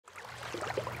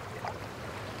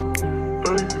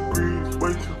30 degrees,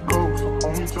 way to go, so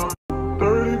hold me tight.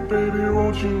 30, baby,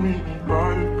 won't you meet me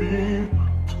by the beam?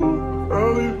 Too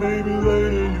early, maybe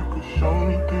later you could show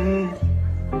me things.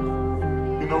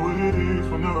 You know what it is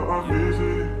whenever I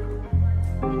visit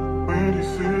Windy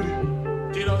City.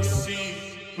 Get on C.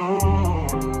 No,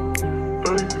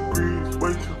 30 degrees,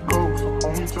 way to go, so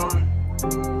hold me tight.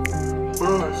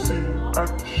 Will I see you at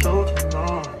the show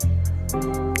tonight?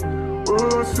 Will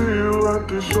I see you at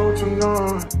the show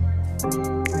tonight?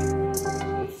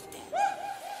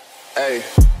 Hey,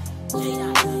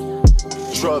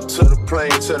 truck to the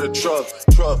plane, to the truck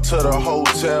to the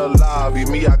hotel lobby.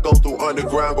 Me, I go through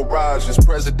underground garages,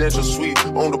 presidential suite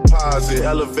on deposit,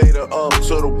 elevator up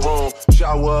to the room,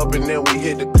 shower up and then we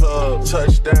hit the club.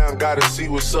 Touchdown, gotta see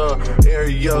what's up.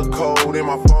 Area code in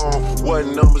my phone. What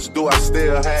numbers do I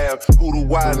still have? Who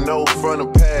do I know from the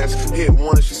past? Hit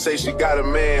one, she say she got a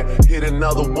man. Hit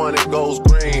another one, it goes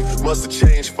green. Must have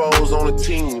changed foes on the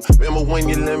team. Remember when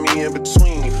you let me in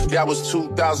between? That was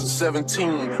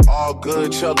 2017. All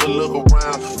good, chuck a look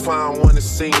around, find one to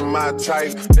see my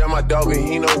type. Damn, my dog and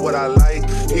he know what I like.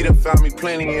 He done found me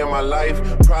plenty in my life.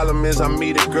 Problem is I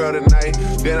meet a girl tonight,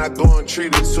 then I go and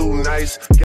treat her too nice.